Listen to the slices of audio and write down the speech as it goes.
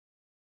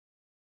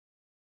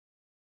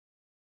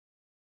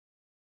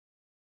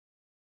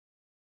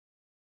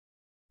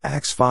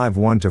Acts 5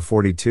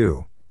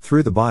 1-42,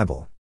 through the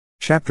Bible.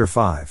 Chapter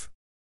 5.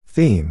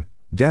 Theme: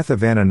 Death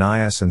of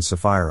Ananias and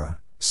Sapphira,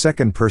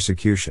 Second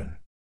Persecution.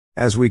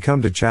 As we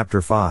come to chapter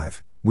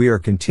 5, we are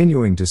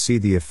continuing to see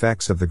the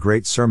effects of the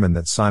great sermon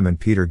that Simon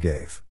Peter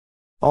gave.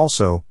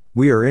 Also,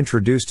 we are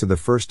introduced to the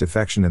first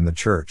defection in the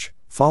church,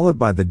 followed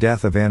by the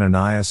death of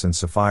Ananias and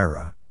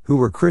Sapphira, who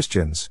were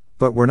Christians,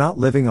 but were not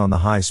living on the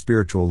high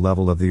spiritual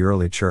level of the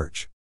early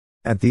church.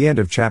 At the end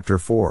of chapter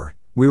 4,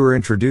 we were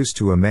introduced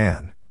to a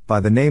man, by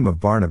the name of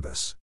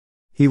Barnabas.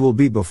 He will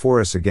be before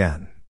us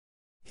again.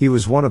 He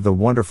was one of the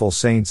wonderful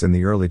saints in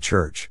the early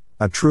church,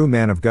 a true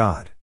man of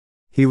God.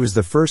 He was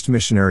the first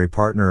missionary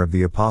partner of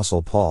the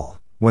Apostle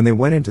Paul, when they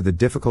went into the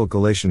difficult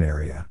Galatian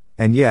area,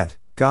 and yet,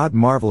 God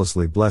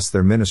marvelously blessed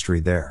their ministry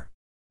there.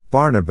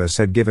 Barnabas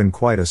had given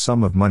quite a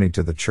sum of money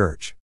to the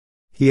church.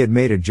 He had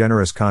made a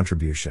generous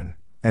contribution,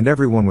 and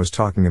everyone was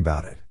talking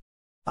about it.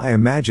 I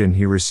imagine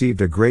he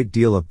received a great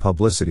deal of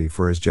publicity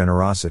for his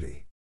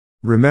generosity.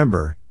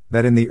 Remember,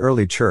 that in the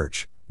early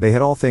church, they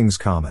had all things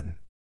common.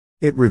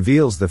 It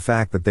reveals the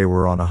fact that they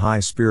were on a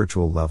high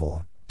spiritual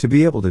level, to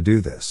be able to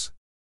do this.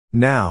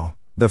 Now,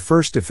 the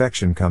first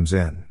defection comes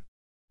in.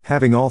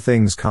 Having all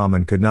things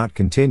common could not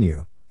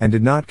continue, and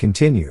did not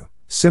continue,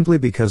 simply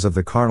because of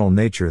the carnal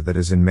nature that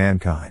is in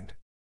mankind.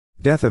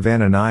 Death of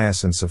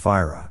Ananias and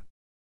Sapphira.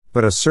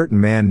 But a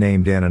certain man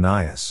named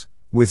Ananias,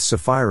 with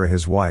Sapphira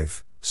his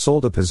wife,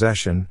 sold a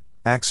possession,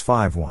 Acts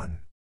 5:1.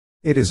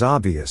 It is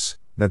obvious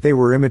that they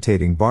were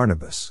imitating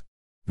Barnabas.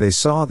 They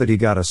saw that he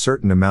got a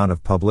certain amount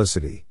of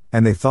publicity,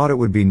 and they thought it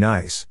would be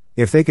nice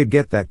if they could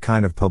get that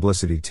kind of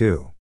publicity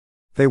too.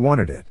 They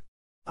wanted it.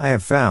 I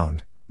have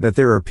found that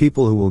there are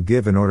people who will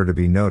give in order to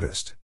be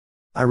noticed.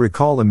 I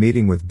recall a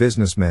meeting with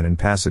businessmen in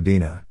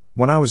Pasadena,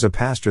 when I was a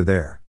pastor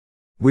there.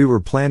 We were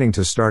planning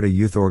to start a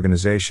youth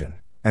organization,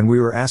 and we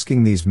were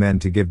asking these men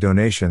to give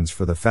donations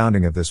for the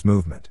founding of this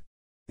movement.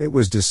 It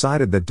was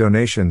decided that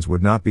donations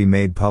would not be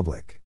made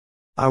public.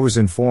 I was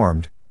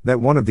informed that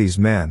one of these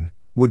men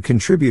would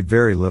contribute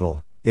very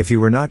little, if he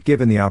were not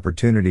given the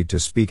opportunity to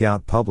speak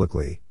out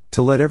publicly,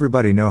 to let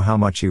everybody know how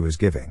much he was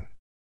giving.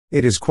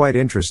 It is quite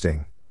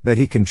interesting that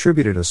he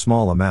contributed a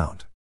small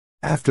amount.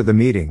 After the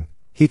meeting,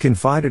 he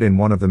confided in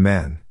one of the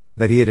men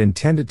that he had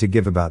intended to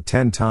give about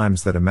 10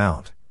 times that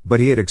amount, but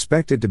he had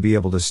expected to be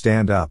able to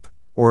stand up,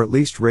 or at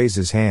least raise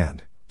his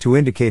hand, to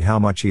indicate how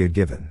much he had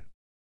given.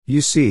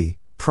 You see,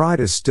 pride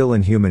is still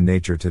in human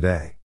nature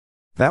today.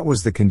 That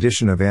was the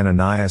condition of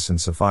Ananias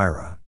and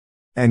Sapphira.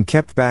 And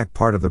kept back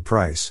part of the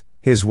price,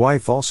 his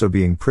wife also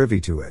being privy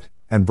to it,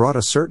 and brought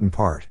a certain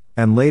part,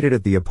 and laid it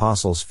at the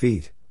apostles'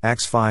 feet,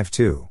 Acts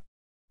 5:2.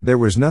 There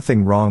was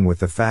nothing wrong with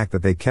the fact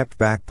that they kept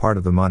back part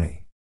of the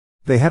money.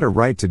 They had a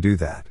right to do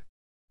that.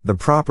 The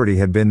property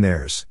had been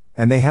theirs,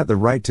 and they had the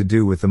right to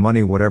do with the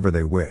money whatever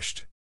they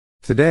wished.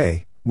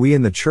 Today, we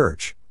in the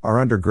church are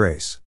under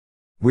grace.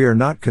 We are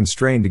not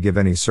constrained to give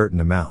any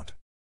certain amount.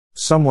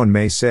 Someone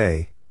may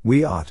say,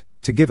 we ought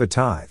to give a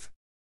tithe.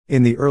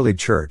 In the early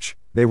church,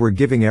 they were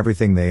giving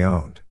everything they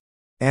owned.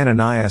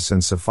 Ananias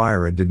and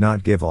Sapphira did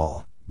not give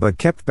all, but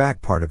kept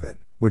back part of it,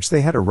 which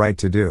they had a right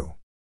to do.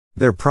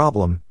 Their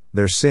problem,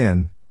 their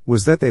sin,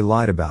 was that they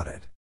lied about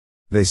it.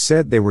 They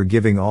said they were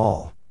giving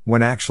all,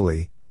 when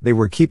actually, they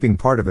were keeping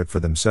part of it for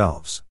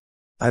themselves.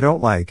 I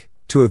don't like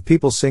to have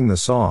people sing the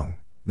song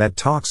that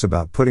talks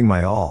about putting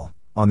my all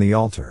on the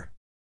altar.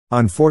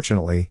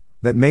 Unfortunately,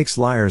 that makes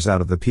liars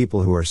out of the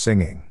people who are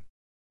singing.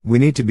 We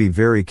need to be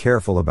very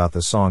careful about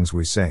the songs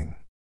we sing.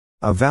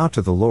 A vow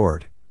to the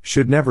Lord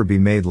should never be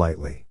made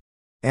lightly.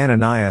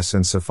 Ananias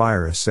and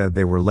Sapphira said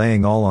they were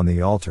laying all on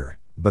the altar,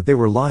 but they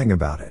were lying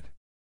about it.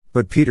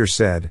 But Peter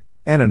said,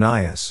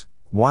 Ananias,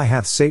 why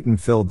hath Satan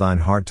filled thine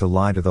heart to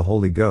lie to the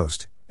Holy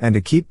Ghost, and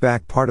to keep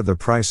back part of the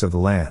price of the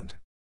land?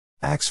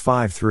 Acts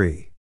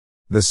 5:3.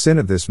 The sin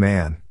of this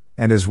man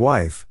and his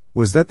wife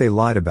was that they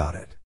lied about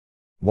it.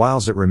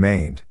 Whiles it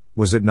remained,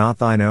 was it not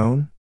thine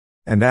own?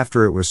 And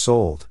after it was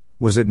sold,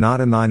 was it not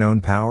in thine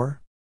own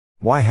power?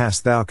 Why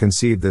hast thou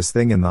conceived this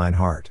thing in thine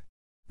heart?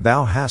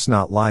 Thou hast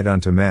not lied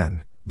unto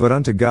men, but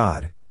unto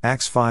God,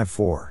 Acts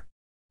 5:4.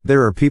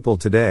 There are people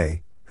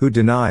today who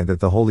deny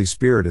that the Holy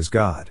Spirit is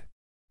God.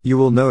 You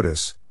will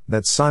notice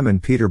that Simon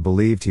Peter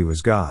believed he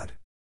was God.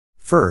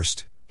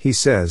 First, he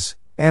says,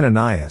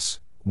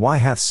 Ananias, why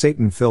hath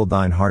Satan filled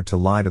thine heart to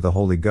lie to the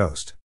Holy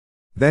Ghost?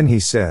 Then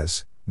he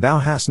says, Thou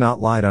hast not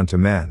lied unto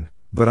men,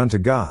 but unto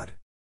God.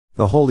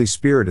 The Holy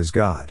Spirit is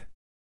God.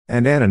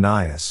 And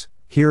Ananias,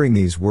 hearing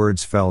these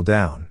words, fell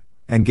down,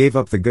 and gave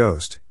up the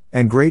ghost,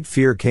 and great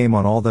fear came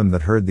on all them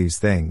that heard these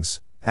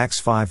things,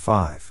 Acts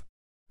 5:5.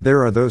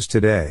 There are those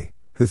today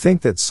who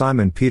think that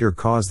Simon Peter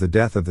caused the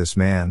death of this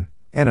man,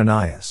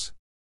 Ananias.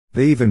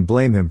 They even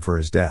blame him for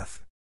his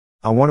death.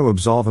 I want to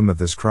absolve him of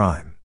this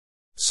crime.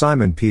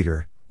 Simon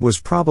Peter was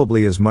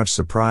probably as much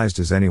surprised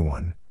as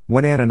anyone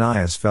when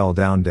Ananias fell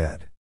down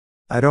dead.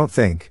 I don't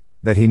think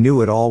that he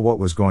knew at all what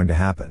was going to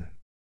happen.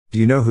 Do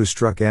you know who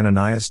struck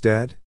Ananias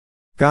dead?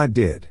 God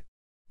did.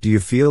 Do you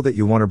feel that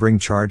you want to bring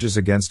charges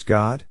against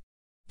God?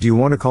 Do you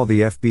want to call the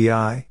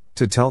FBI,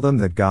 to tell them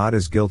that God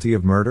is guilty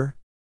of murder?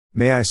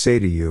 May I say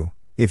to you,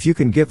 if you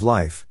can give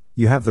life,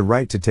 you have the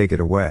right to take it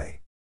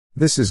away.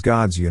 This is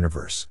God's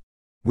universe.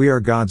 We are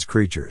God's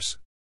creatures.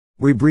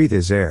 We breathe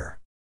His air.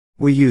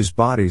 We use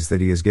bodies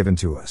that He has given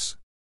to us.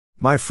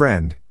 My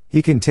friend,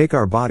 He can take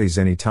our bodies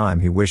any time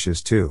He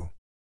wishes to.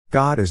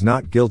 God is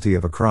not guilty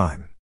of a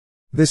crime.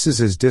 This is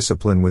His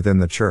discipline within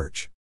the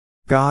church.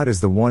 God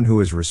is the one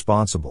who is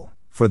responsible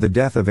for the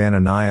death of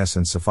Ananias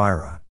and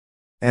Sapphira.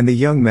 And the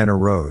young men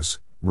arose,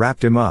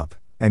 wrapped him up,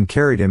 and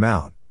carried him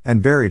out,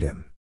 and buried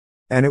him.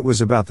 And it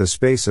was about the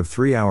space of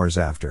 3 hours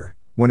after,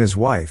 when his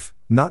wife,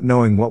 not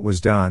knowing what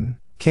was done,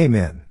 came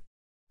in.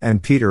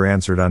 And Peter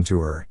answered unto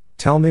her,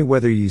 Tell me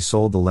whether ye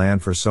sold the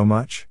land for so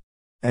much?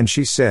 And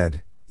she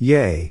said,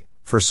 Yea,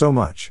 for so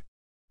much.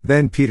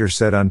 Then Peter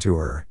said unto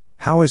her,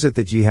 How is it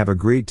that ye have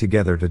agreed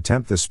together to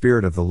tempt the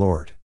Spirit of the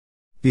Lord?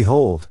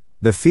 Behold,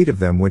 the feet of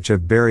them which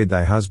have buried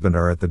thy husband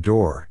are at the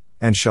door,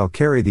 and shall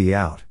carry thee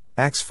out.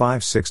 Acts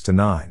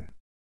 5:6-9.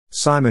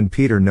 Simon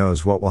Peter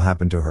knows what will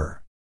happen to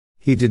her.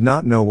 He did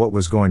not know what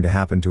was going to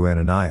happen to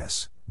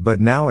Ananias, but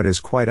now it is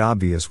quite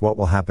obvious what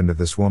will happen to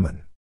this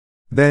woman.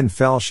 Then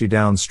fell she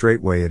down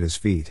straightway at his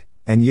feet,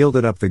 and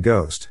yielded up the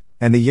ghost,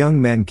 and the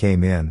young men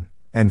came in,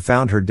 and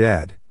found her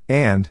dead,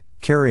 and,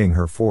 carrying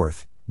her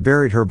forth,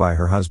 buried her by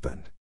her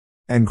husband.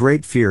 And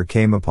great fear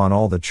came upon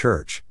all the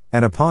church,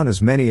 and upon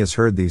as many as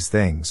heard these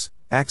things.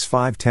 Acts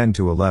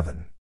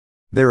 5:10-11.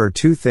 There are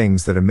two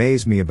things that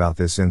amaze me about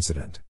this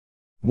incident.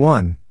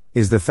 One,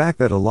 is the fact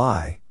that a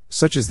lie,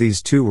 such as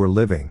these two were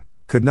living,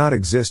 could not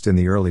exist in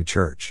the early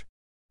church.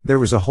 There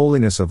was a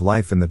holiness of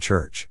life in the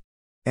church.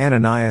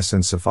 Ananias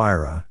and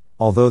Sapphira,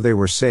 although they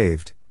were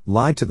saved,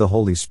 lied to the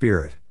Holy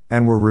Spirit,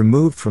 and were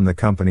removed from the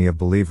company of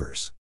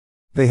believers.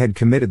 They had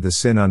committed the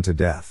sin unto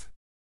death.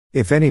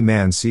 If any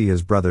man see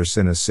his brother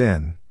sin a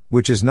sin,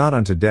 which is not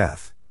unto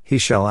death, he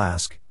shall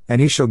ask,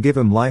 and he shall give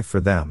him life for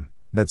them,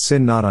 that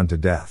sin not unto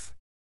death.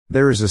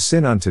 There is a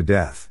sin unto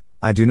death,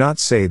 I do not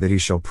say that he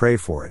shall pray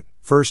for it.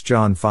 1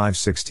 John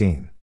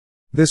 5:16.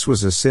 This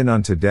was a sin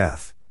unto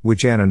death,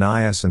 which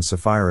Ananias and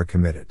Sapphira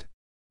committed.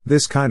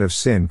 This kind of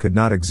sin could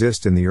not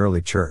exist in the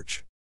early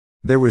church.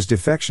 There was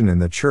defection in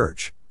the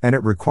church, and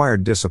it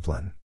required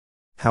discipline.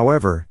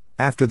 However,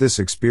 after this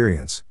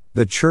experience,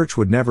 the church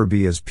would never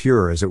be as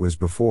pure as it was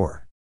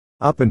before.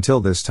 Up until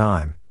this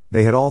time,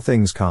 they had all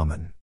things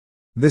common.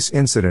 This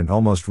incident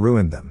almost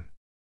ruined them.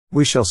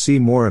 We shall see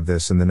more of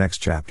this in the next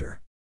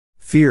chapter.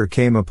 Fear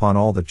came upon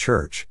all the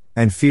church,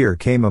 and fear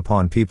came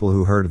upon people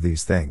who heard of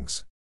these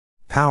things.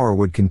 Power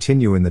would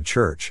continue in the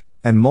church,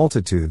 and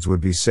multitudes would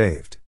be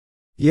saved.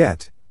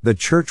 Yet, the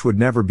church would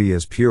never be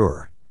as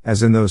pure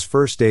as in those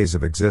first days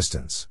of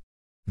existence.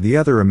 The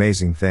other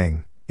amazing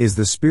thing is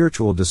the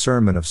spiritual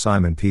discernment of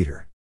Simon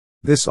Peter.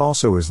 This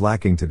also is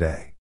lacking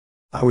today.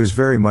 I was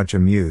very much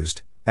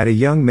amused at a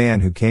young man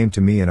who came to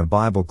me in a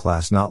Bible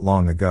class not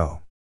long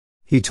ago.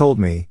 He told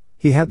me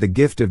he had the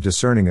gift of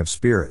discerning of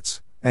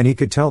spirits, and he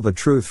could tell the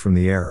truth from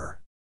the error.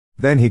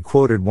 Then he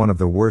quoted one of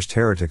the worst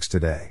heretics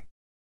today.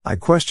 I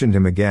questioned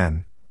him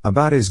again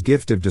about his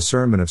gift of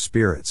discernment of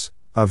spirits,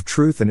 of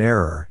truth and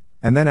error,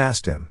 and then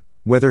asked him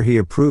whether he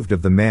approved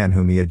of the man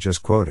whom he had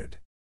just quoted.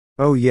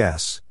 Oh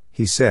yes,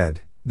 he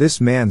said, this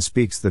man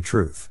speaks the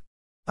truth.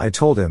 I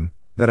told him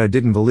that I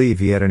didn't believe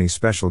he had any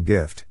special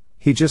gift,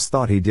 he just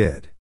thought he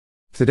did.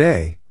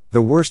 Today,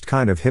 the worst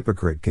kind of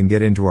hypocrite can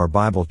get into our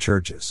Bible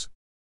churches.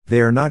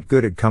 They are not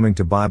good at coming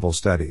to Bible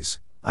studies,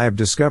 I have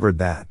discovered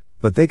that,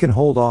 but they can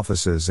hold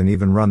offices and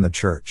even run the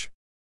church.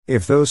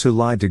 If those who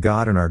lied to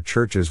God in our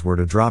churches were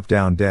to drop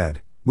down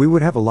dead, we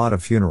would have a lot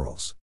of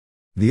funerals.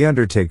 The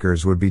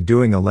undertakers would be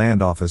doing a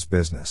land office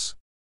business.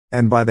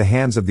 And by the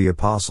hands of the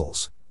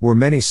apostles, were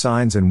many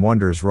signs and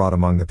wonders wrought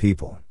among the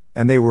people,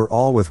 and they were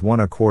all with one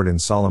accord in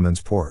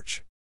Solomon's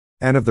porch.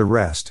 And of the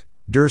rest,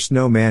 durst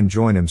no man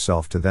join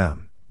himself to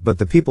them, but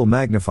the people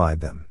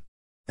magnified them.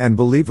 And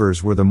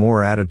believers were the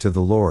more added to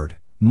the Lord,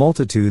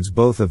 multitudes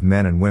both of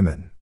men and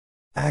women.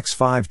 Acts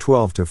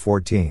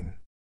 5:12-14.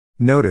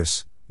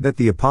 Notice that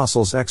the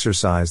apostles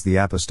exercised the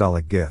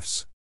apostolic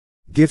gifts.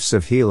 Gifts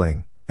of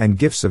healing, and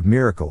gifts of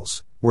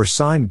miracles, were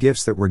sign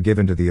gifts that were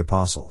given to the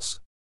apostles.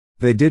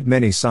 They did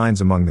many signs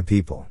among the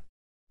people.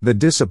 The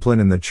discipline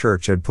in the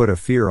church had put a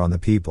fear on the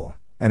people,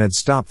 and had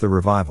stopped the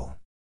revival.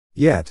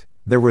 Yet,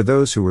 there were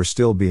those who were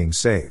still being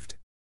saved.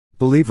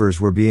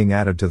 Believers were being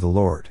added to the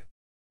Lord.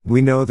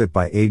 We know that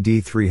by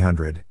AD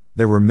 300,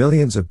 there were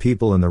millions of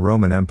people in the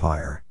Roman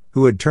Empire,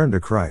 who had turned to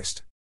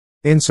Christ.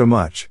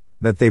 Insomuch,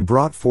 that they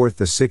brought forth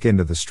the sick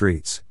into the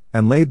streets,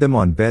 and laid them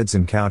on beds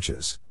and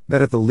couches,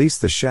 that at the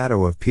least the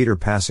shadow of Peter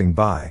passing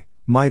by,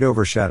 might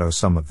overshadow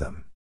some of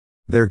them.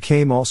 There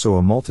came also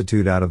a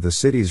multitude out of the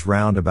cities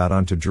round about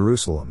unto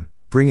Jerusalem,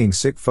 bringing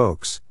sick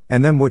folks,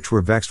 and them which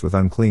were vexed with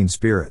unclean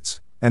spirits,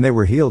 and they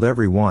were healed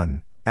every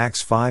one.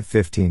 Acts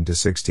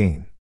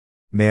 5:15-16.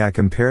 May I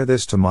compare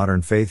this to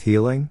modern faith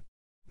healing?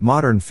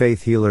 Modern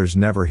faith healers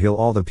never heal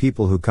all the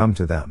people who come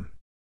to them.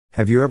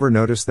 Have you ever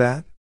noticed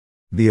that?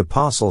 The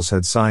apostles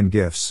had sign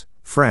gifts,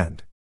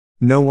 friend.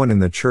 No one in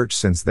the church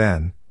since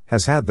then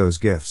has had those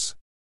gifts.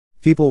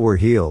 People were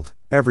healed,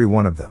 every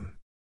one of them.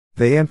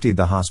 They emptied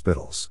the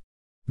hospitals.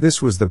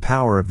 This was the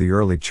power of the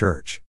early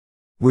church.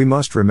 We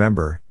must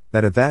remember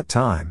that at that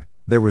time,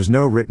 there was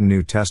no written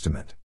New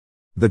Testament.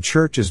 The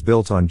church is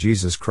built on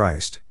Jesus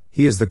Christ,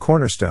 He is the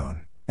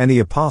cornerstone, and the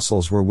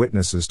apostles were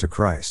witnesses to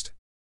Christ.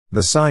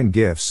 The sign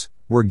gifts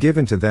were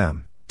given to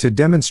them to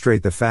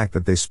demonstrate the fact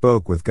that they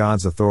spoke with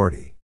God's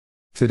authority.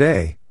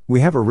 Today, we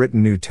have a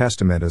written New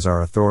Testament as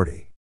our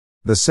authority.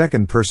 The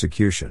second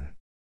persecution.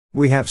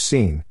 We have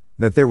seen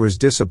that there was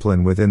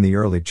discipline within the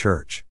early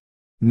church.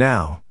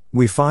 Now,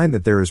 we find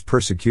that there is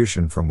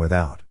persecution from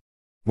without.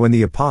 When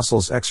the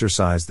apostles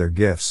exercised their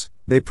gifts,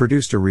 they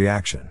produced a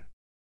reaction.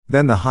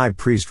 Then the high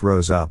priest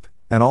rose up,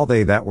 and all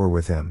they that were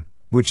with him,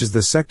 which is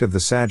the sect of the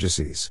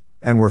Sadducees,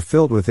 and were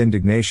filled with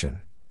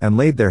indignation, and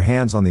laid their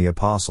hands on the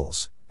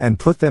apostles, and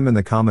put them in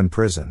the common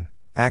prison.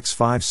 Acts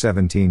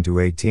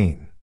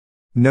 5:17-18.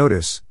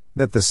 Notice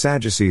that the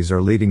Sadducees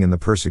are leading in the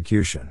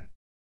persecution.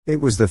 It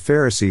was the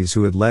Pharisees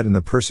who had led in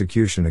the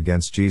persecution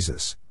against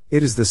Jesus.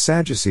 It is the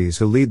Sadducees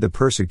who lead the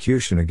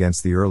persecution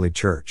against the early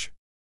church.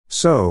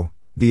 So,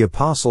 the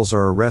apostles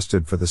are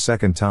arrested for the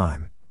second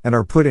time, and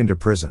are put into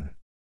prison.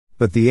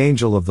 But the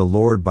angel of the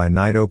Lord by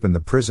night opened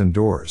the prison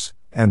doors,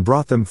 and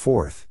brought them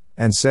forth,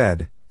 and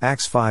said,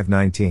 Acts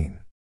 5:19.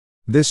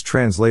 This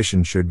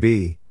translation should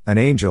be, an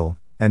angel,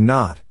 and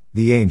not,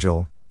 the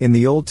angel. In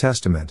the Old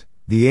Testament,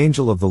 the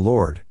angel of the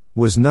Lord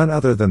was none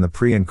other than the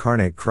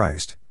pre-incarnate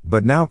Christ,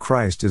 but now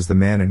Christ is the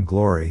man in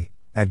glory,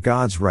 at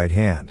God's right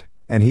hand,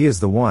 and He is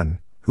the one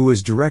who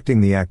is directing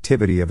the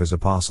activity of His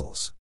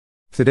apostles.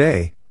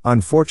 Today,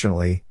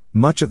 unfortunately,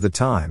 much of the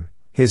time,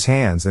 His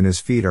hands and His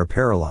feet are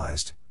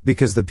paralyzed,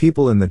 because the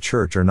people in the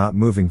church are not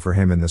moving for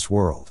Him in this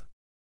world.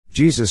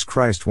 Jesus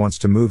Christ wants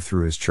to move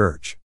through His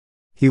church.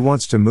 He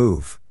wants to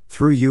move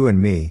through you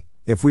and me,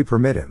 if we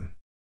permit Him.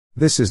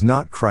 This is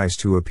not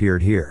Christ who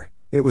appeared here,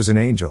 it was an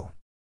angel.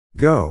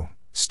 Go,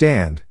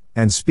 stand,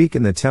 and speak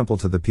in the temple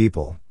to the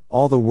people,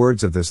 all the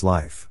words of this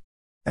life.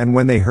 And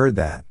when they heard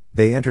that,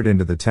 they entered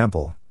into the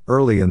temple,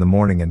 early in the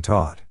morning and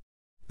taught.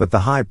 But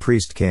the high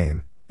priest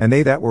came, and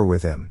they that were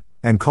with him,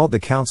 and called the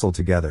council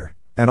together,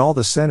 and all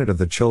the senate of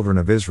the children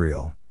of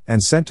Israel,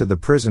 and sent to the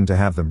prison to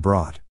have them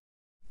brought.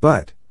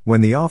 But,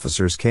 when the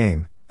officers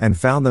came, and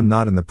found them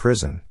not in the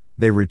prison,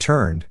 they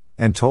returned,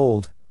 and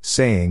told,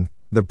 saying,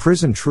 The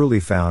prison truly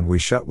found we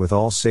shut with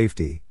all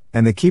safety,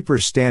 and the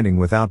keepers standing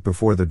without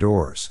before the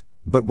doors.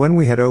 But when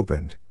we had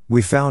opened,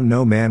 we found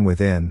no man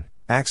within.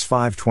 Acts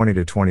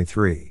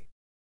 5:20-23.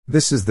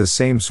 This is the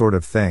same sort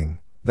of thing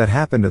that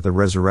happened at the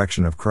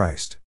resurrection of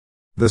Christ.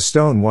 The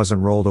stone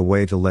wasn't rolled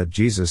away to let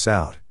Jesus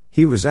out,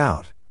 He was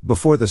out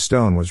before the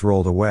stone was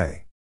rolled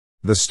away.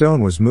 The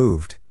stone was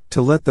moved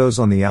to let those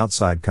on the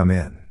outside come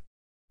in.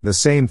 The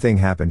same thing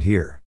happened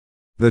here.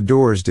 The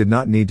doors did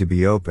not need to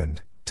be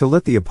opened to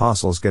let the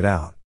apostles get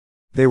out.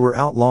 They were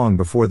out long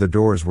before the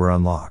doors were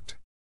unlocked.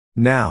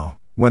 Now,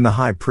 when the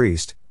high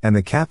priest, and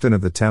the captain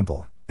of the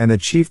temple, and the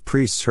chief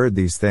priests heard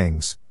these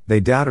things, they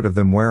doubted of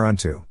them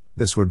whereunto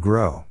this would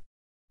grow.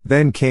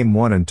 Then came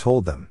one and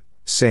told them,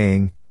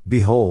 saying,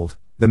 Behold,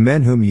 the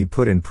men whom ye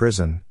put in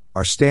prison,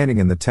 are standing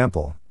in the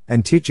temple,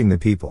 and teaching the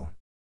people.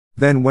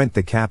 Then went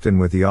the captain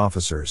with the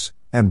officers,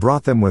 and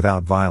brought them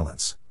without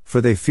violence,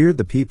 for they feared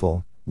the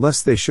people,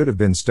 lest they should have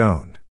been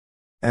stoned.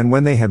 And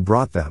when they had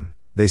brought them,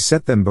 they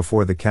set them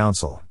before the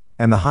council,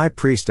 and the high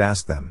priest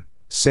asked them,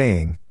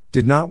 saying,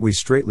 Did not we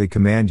straitly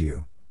command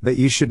you, that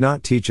ye should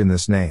not teach in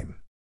this name?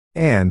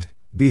 And,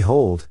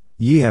 behold,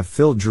 ye have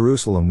filled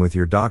Jerusalem with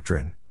your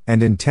doctrine,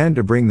 and intend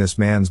to bring this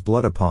man's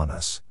blood upon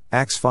us.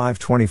 Acts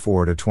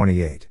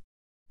 5:24-28.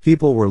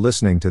 People were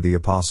listening to the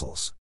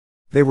apostles.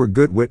 They were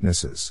good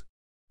witnesses.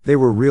 They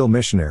were real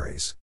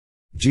missionaries.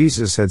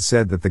 Jesus had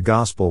said that the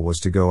gospel was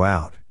to go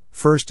out,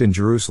 first in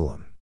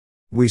Jerusalem.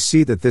 We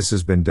see that this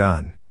has been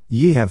done.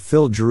 Ye have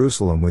filled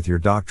Jerusalem with your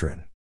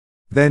doctrine.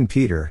 Then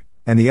Peter,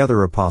 and the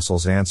other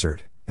apostles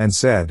answered, and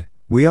said,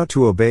 We ought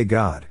to obey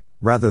God,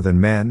 rather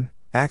than men.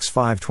 Acts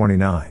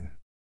 5:29.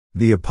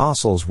 The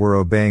apostles were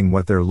obeying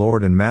what their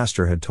Lord and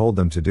Master had told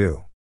them to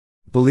do.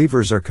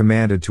 Believers are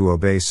commanded to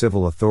obey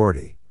civil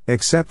authority,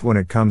 except when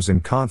it comes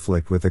in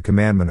conflict with the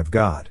commandment of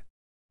God.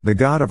 The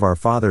God of our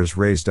fathers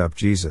raised up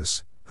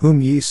Jesus,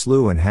 whom ye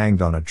slew and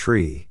hanged on a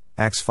tree.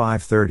 Acts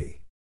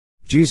 5:30.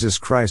 Jesus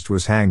Christ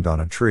was hanged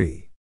on a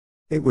tree.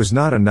 It was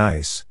not a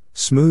nice,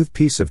 smooth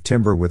piece of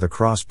timber with a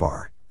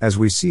crossbar, as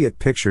we see it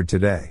pictured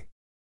today.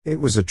 It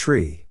was a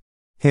tree.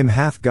 Him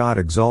hath God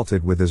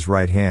exalted with His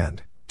right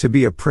hand, to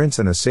be a prince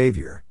and a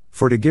savior,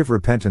 for to give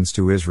repentance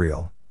to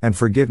Israel, and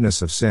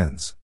forgiveness of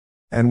sins.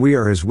 And we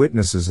are His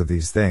witnesses of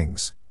these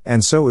things,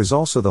 and so is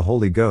also the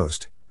Holy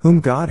Ghost,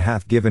 whom God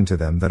hath given to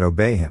them that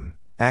obey Him.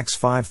 Acts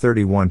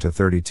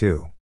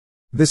 5:31-32.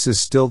 This is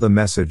still the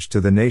message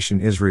to the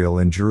nation Israel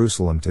in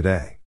Jerusalem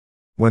today.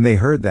 When they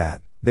heard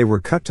that, they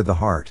were cut to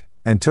the heart,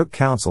 and took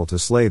counsel to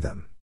slay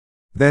them.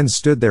 Then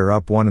stood there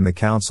up one in the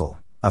council,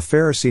 a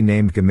Pharisee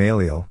named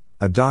Gamaliel,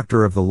 a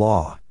doctor of the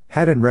law,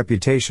 had in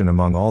reputation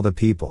among all the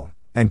people,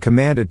 and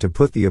commanded to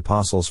put the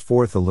apostles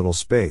forth a little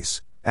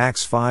space,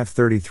 Acts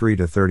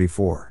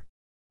 5:33-34.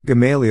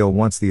 Gamaliel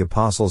wants the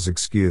apostles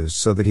excused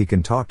so that he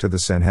can talk to the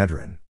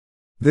Sanhedrin.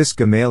 This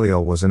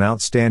Gamaliel was an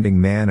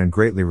outstanding man and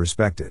greatly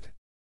respected.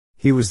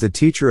 He was the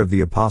teacher of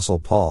the apostle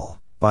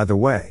Paul, by the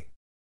way.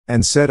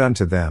 And said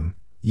unto them,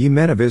 Ye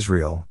men of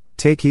Israel,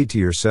 take heed to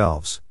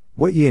yourselves,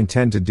 what ye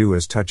intend to do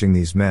as touching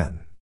these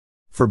men.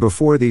 For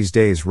before these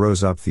days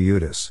rose up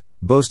Theudas,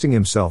 boasting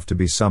himself to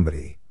be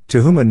somebody,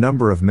 to whom a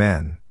number of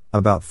men,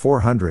 about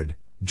 400,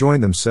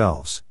 joined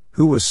themselves,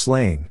 who was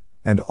slain,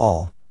 and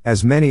all,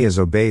 as many as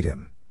obeyed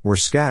him, were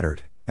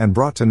scattered, and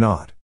brought to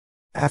naught.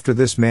 After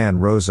this man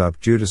rose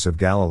up Judas of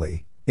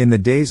Galilee, in the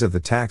days of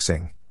the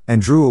taxing,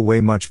 and drew away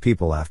much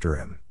people after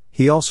him.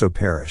 He also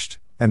perished,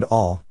 and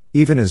all,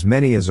 even as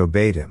many as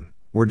obeyed him,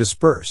 were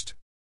dispersed.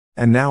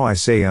 And now I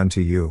say unto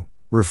you,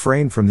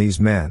 refrain from these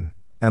men,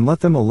 and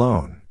let them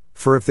alone,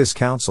 for if this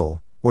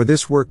counsel, or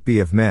this work be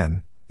of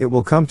men, it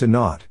will come to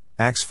naught.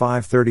 Acts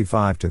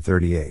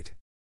 5:35-38.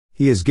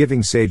 He is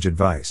giving sage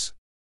advice.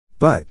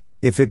 But,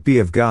 if it be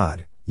of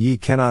God, ye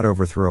cannot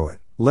overthrow it,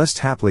 lest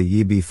haply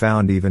ye be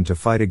found even to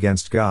fight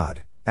against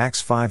God.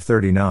 Acts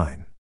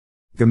 5:39.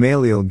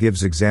 Gamaliel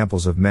gives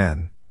examples of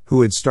men,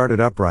 who had started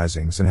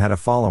uprisings and had a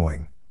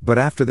following, but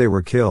after they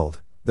were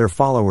killed, their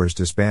followers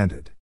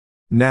disbanded.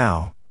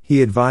 Now,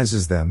 he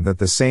advises them that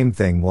the same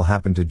thing will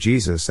happen to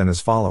Jesus and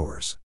his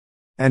followers.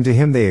 And to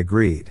him they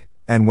agreed,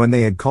 and when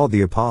they had called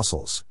the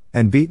apostles,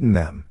 and beaten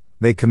them,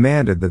 they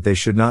commanded that they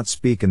should not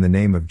speak in the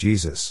name of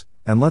Jesus,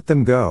 and let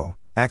them go.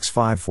 Acts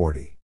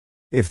 5:40.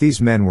 If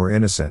these men were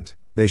innocent,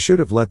 they should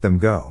have let them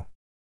go.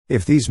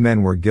 If these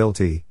men were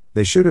guilty,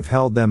 they should have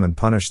held them and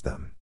punished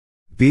them.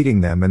 Beating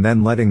them and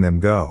then letting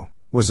them go,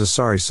 was a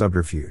sorry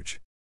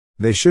subterfuge.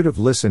 They should have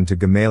listened to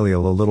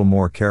Gamaliel a little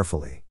more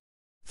carefully.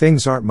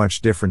 Things aren't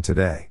much different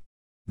today.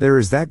 There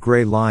is that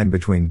gray line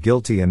between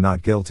guilty and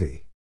not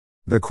guilty.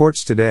 The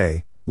courts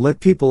today let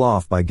people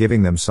off by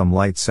giving them some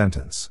light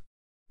sentence.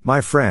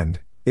 My friend,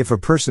 if a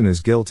person is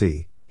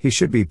guilty, he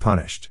should be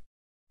punished.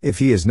 If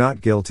he is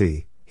not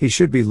guilty, he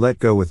should be let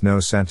go with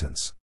no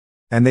sentence.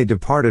 And they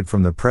departed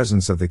from the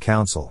presence of the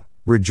council,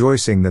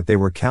 rejoicing that they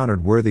were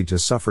counted worthy to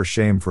suffer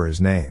shame for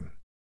his name.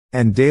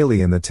 And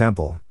daily in the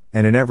temple,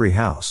 and in every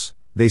house,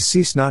 they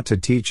ceased not to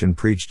teach and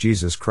preach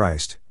Jesus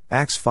Christ.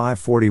 Acts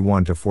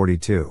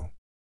 5:41-42.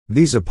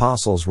 These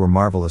apostles were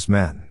marvelous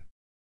men.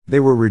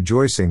 They were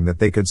rejoicing that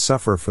they could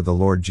suffer for the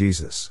Lord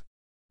Jesus.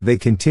 They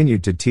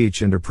continued to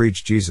teach and to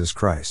preach Jesus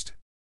Christ.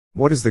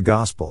 What is the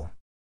gospel?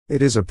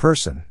 It is a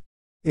person.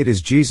 It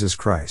is Jesus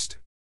Christ.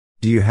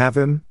 Do you have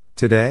him,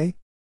 today?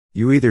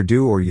 You either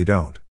do or you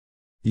don't.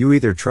 You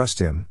either trust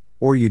him,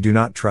 or you do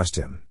not trust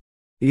him.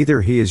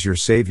 Either he is your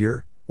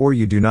Savior, or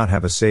you do not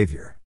have a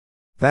Savior.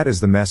 That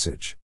is the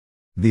message.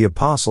 The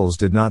apostles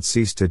did not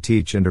cease to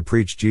teach and to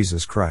preach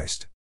Jesus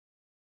Christ.